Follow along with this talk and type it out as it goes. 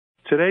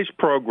Today's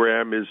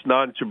program is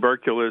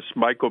Nontuberculous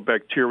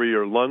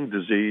Mycobacterial lung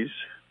disease,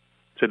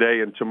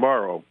 today and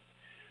tomorrow.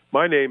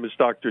 My name is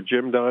Dr.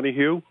 Jim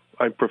Donohue.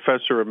 I'm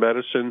professor of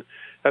medicine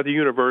at the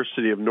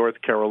University of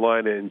North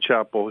Carolina in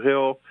Chapel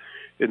Hill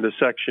in the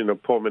section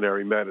of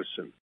pulmonary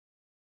medicine.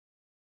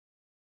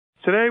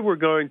 Today we're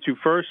going to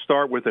first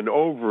start with an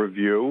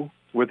overview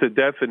with a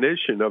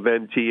definition of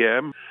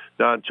NTM,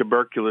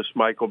 Nontuberculous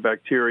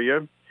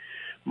Mycobacteria,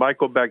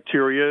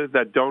 mycobacteria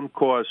that don't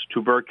cause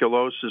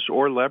tuberculosis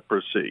or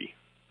leprosy,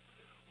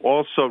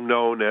 also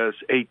known as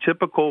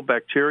atypical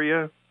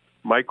bacteria,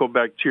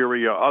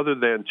 mycobacteria other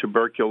than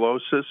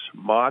tuberculosis,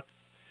 MOT,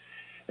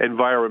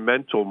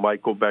 environmental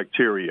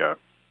mycobacteria.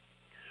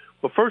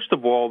 Well, first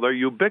of all, they're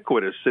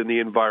ubiquitous in the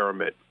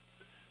environment.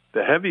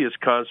 The heaviest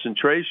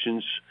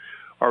concentrations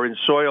are in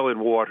soil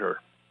and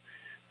water.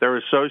 They're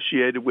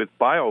associated with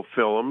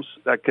biofilms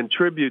that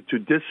contribute to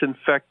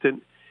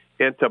disinfectant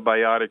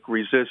antibiotic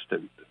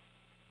resistance.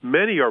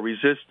 Many are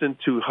resistant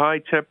to high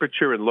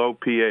temperature and low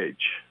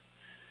pH.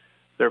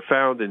 They're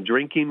found in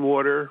drinking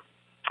water,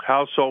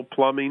 household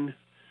plumbing,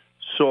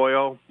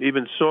 soil,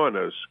 even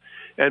saunas,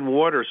 and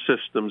water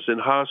systems in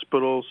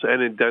hospitals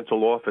and in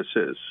dental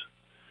offices.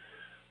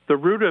 The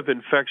route of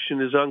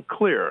infection is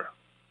unclear,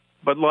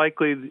 but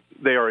likely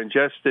they are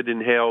ingested,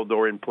 inhaled,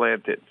 or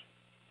implanted.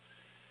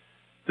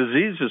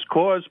 Diseases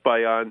caused by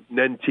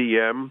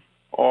NTM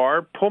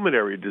are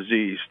pulmonary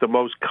disease, the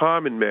most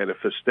common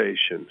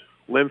manifestation,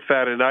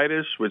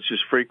 lymphadenitis, which is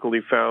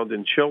frequently found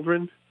in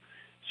children,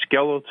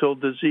 skeletal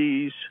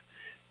disease,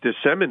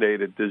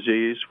 disseminated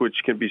disease,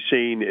 which can be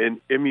seen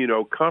in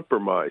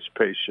immunocompromised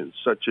patients,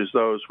 such as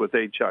those with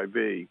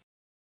HIV.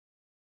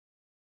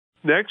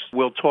 Next,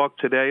 we'll talk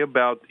today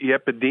about the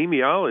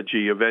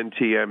epidemiology of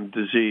NTM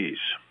disease.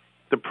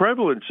 The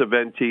prevalence of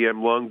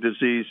NTM lung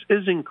disease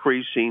is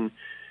increasing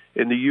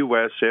in the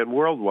U.S. and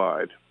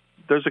worldwide.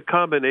 There's a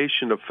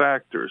combination of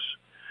factors.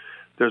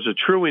 There's a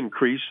true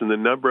increase in the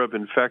number of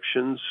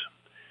infections.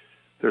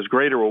 There's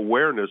greater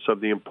awareness of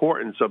the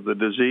importance of the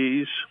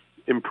disease,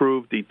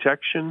 improved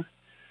detection,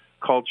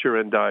 culture,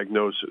 and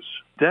diagnosis.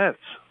 Deaths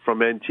from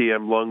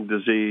NTM lung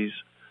disease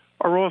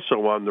are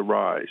also on the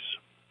rise.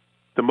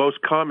 The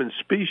most common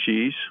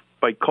species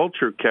by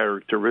culture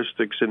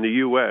characteristics in the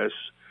U.S.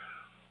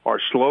 are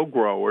slow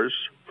growers,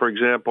 for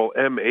example,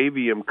 M.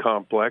 avium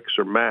complex,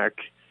 or MAC,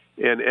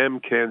 and M.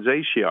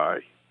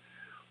 kansasii.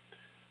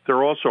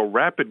 They're also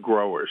rapid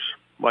growers,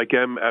 like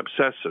M.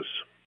 abscessus.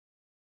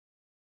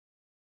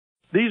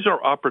 These are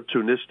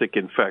opportunistic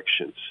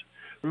infections.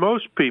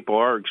 Most people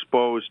are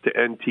exposed to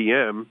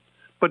NTM,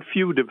 but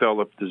few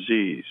develop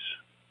disease.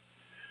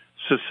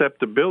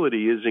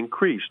 Susceptibility is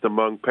increased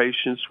among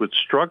patients with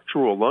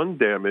structural lung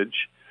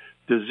damage,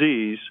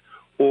 disease,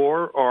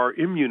 or are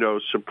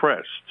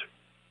immunosuppressed.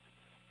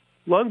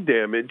 Lung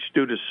damage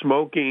due to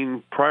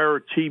smoking, prior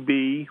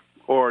TB,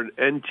 or an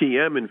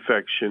NTM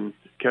infection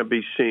can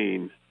be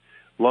seen.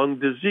 Lung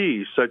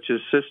disease, such as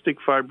cystic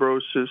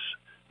fibrosis,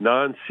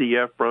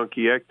 non-CF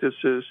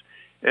bronchiectasis,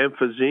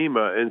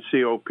 emphysema, and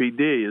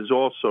COPD, is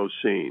also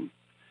seen.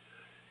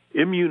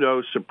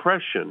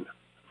 Immunosuppression,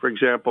 for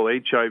example,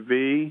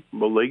 HIV,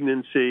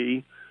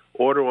 malignancy,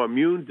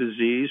 autoimmune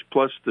disease,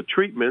 plus the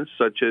treatments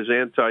such as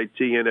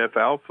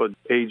anti-TNF-alpha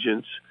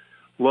agents,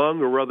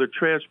 lung or other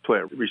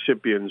transplant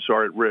recipients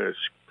are at risk.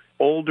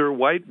 Older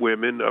white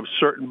women of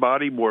certain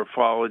body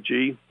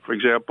morphology, for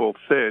example,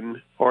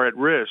 thin, are at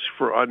risk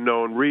for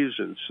unknown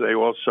reasons. They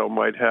also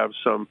might have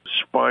some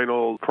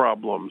spinal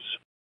problems.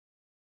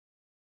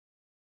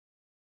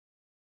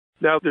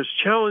 Now, there's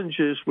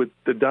challenges with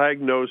the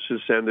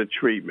diagnosis and the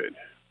treatment.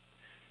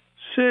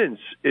 Since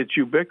it's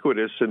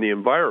ubiquitous in the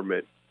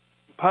environment,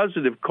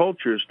 positive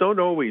cultures don't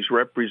always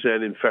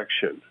represent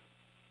infection.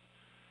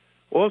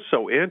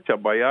 Also,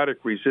 antibiotic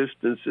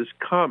resistance is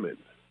common.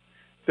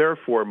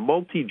 Therefore,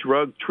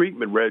 multi-drug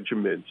treatment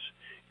regimens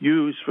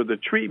used for the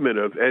treatment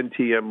of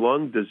NTM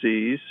lung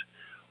disease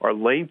are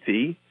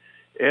lengthy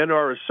and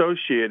are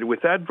associated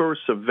with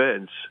adverse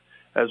events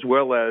as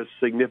well as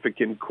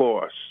significant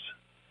costs.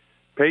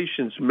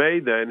 Patients may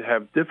then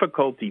have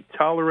difficulty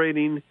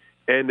tolerating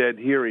and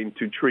adhering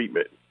to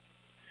treatment.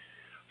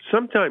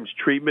 Sometimes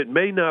treatment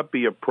may not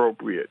be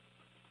appropriate,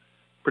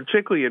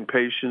 particularly in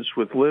patients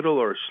with little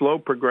or slow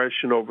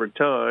progression over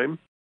time.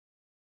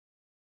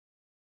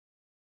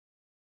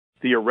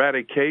 The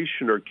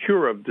eradication or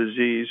cure of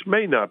disease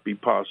may not be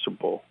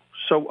possible,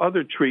 so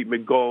other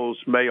treatment goals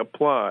may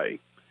apply.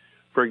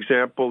 For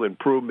example,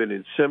 improvement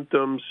in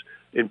symptoms,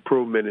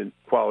 improvement in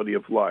quality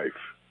of life.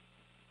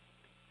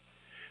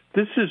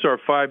 This is our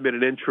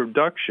 5-minute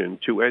introduction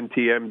to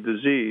NTM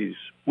disease.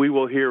 We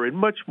will hear in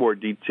much more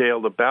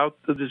detail about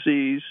the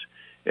disease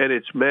and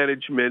its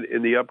management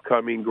in the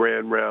upcoming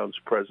Grand Rounds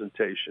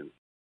presentation.